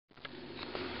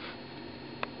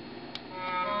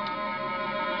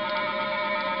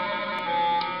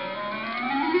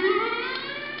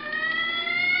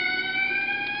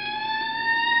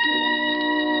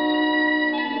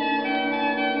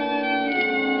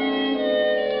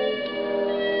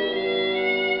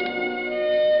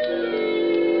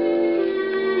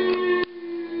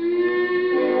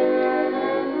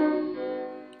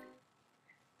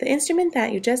instrument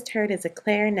that you just heard is a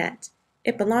clarinet.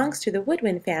 It belongs to the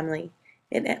woodwind family.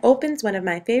 It opens one of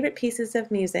my favorite pieces of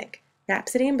music,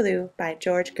 Rhapsody in Blue by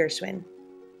George Gershwin.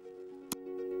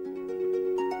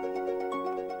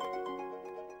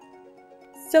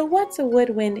 So what's a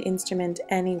woodwind instrument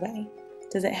anyway?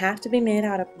 Does it have to be made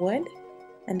out of wood?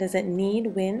 And does it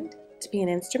need wind to be an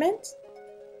instrument?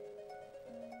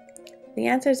 The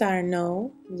answers are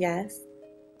no, yes,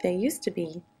 they used to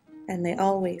be, and they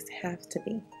always have to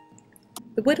be.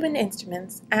 The woodwind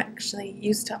instruments actually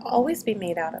used to always be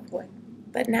made out of wood,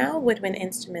 but now woodwind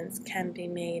instruments can be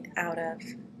made out of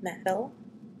metal,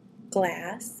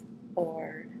 glass,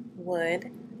 or wood,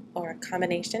 or a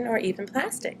combination, or even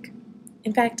plastic.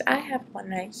 In fact, I have one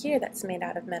right here that's made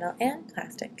out of metal and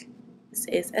plastic. This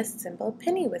is a simple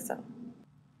penny whistle.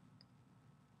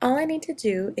 All I need to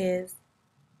do is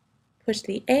push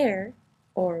the air,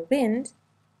 or wind,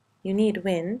 you need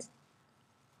wind,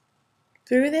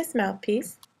 through this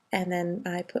mouthpiece, and then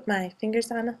I put my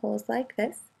fingers on the holes like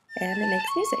this, and it makes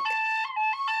music.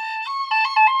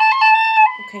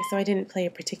 Okay, so I didn't play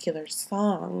a particular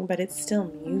song, but it's still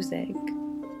music.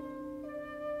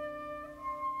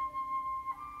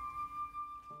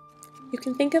 You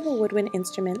can think of a woodwind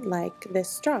instrument like this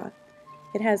straw.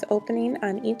 It has opening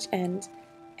on each end,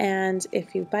 and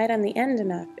if you bite on the end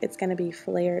enough, it's going to be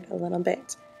flared a little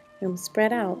bit. It'll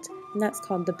spread out, and that's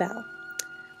called the bell.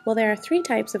 Well, there are three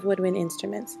types of woodwind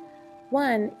instruments.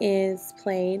 One is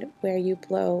played where you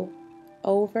blow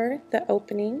over the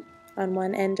opening on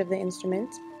one end of the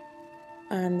instrument.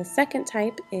 The second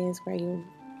type is where you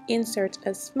insert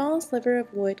a small sliver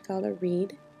of wood called a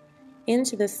reed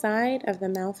into the side of the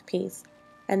mouthpiece,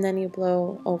 and then you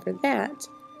blow over that,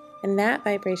 and that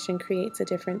vibration creates a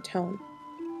different tone.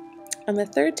 And the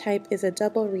third type is a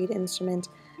double reed instrument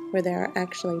where there are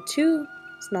actually two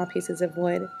small pieces of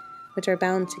wood which are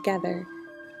bound together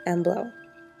and blow.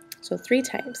 So three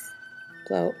types: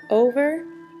 blow over,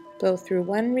 blow through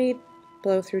one reed,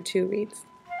 blow through two reeds.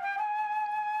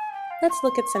 Let's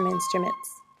look at some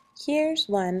instruments. Here's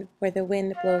one where the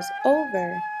wind blows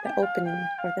over the opening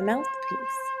or the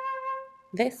mouthpiece.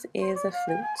 This is a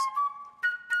flute.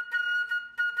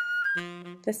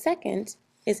 The second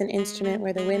is an instrument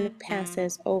where the wind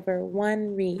passes over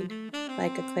one reed,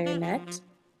 like a clarinet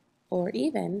or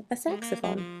even a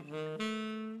saxophone.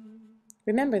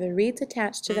 Remember, the reed's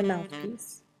attached to the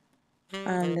mouthpiece.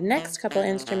 On the next couple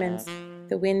instruments,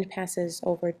 the wind passes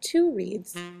over two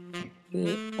reeds,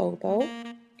 the oboe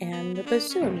and the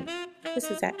bassoon.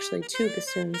 This is actually two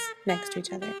bassoons next to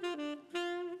each other.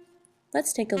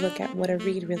 Let's take a look at what a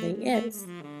reed really is.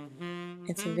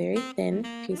 It's a very thin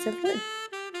piece of wood,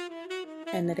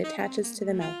 and it attaches to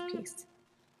the mouthpiece.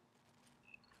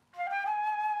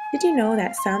 Did you know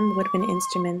that some woodwind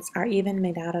instruments are even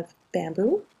made out of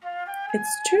bamboo?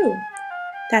 It's true.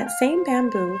 That same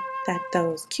bamboo that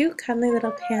those cute cuddly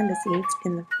little pandas eat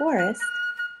in the forest,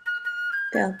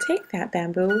 they'll take that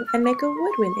bamboo and make a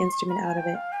woodwind instrument out of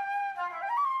it.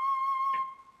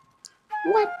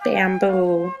 What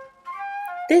bamboo?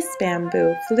 This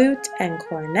bamboo, flute and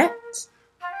cornet.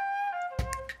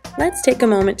 Let's take a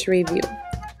moment to review.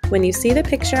 When you see the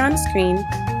picture on screen,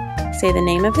 say the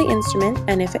name of the instrument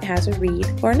and if it has a reed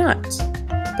or not.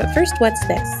 But first, what's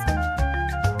this?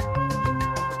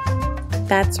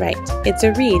 That's right, it's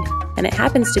a reed, and it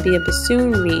happens to be a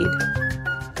bassoon reed.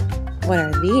 What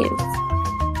are these?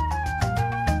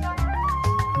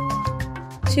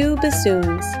 Two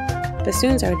bassoons.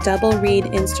 Bassoons are double reed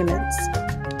instruments.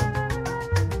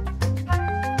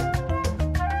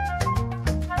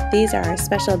 These are our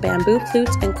special bamboo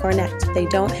flutes and cornet. They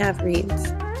don't have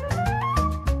reeds.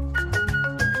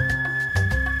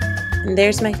 And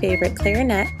there's my favorite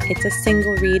clarinet. It's a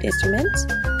single reed instrument.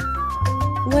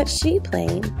 What's she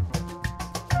playing?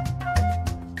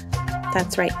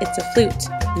 That's right, it's a flute,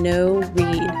 no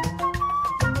reed.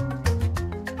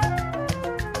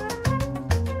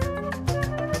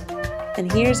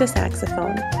 And here's a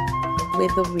saxophone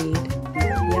with a reed.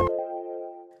 Yep.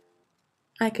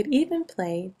 I could even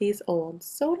play these old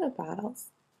soda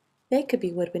bottles. They could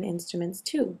be woodwind instruments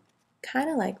too, kind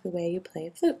of like the way you play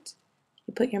a flute.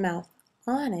 You put your mouth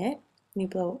on it, and you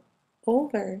blow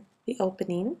over the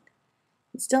opening.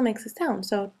 It still makes a sound,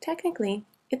 so technically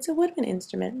it's a woodwind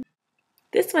instrument.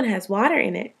 This one has water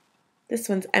in it. This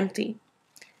one's empty.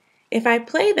 If I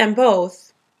play them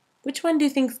both, which one do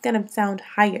you think is going to sound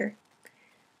higher?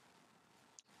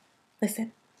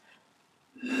 Listen.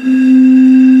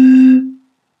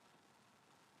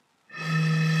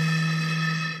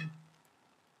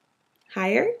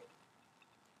 Higher?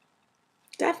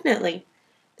 Definitely.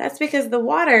 That's because the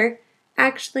water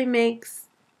actually makes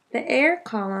the air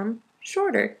column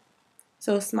shorter.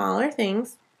 So smaller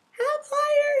things have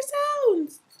higher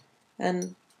sounds,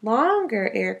 and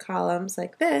longer air columns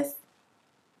like this,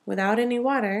 without any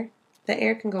water, the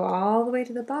air can go all the way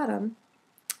to the bottom.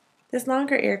 This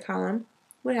longer air column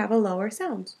would have a lower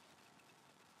sound.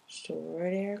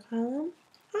 Short air column,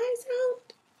 high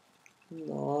sound,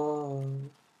 long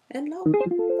and low.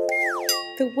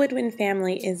 The woodwind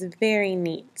family is very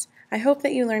neat. I hope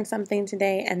that you learned something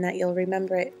today and that you'll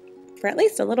remember it for at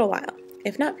least a little while,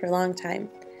 if not for a long time.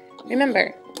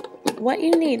 Remember, what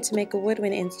you need to make a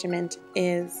woodwind instrument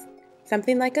is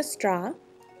something like a straw,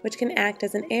 which can act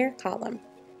as an air column,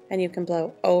 and you can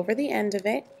blow over the end of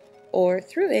it or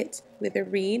through it with a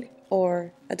reed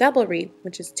or a double reed,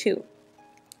 which is 2.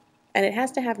 And it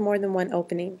has to have more than one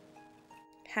opening.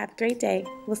 Have a great day.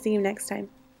 We'll see you next time.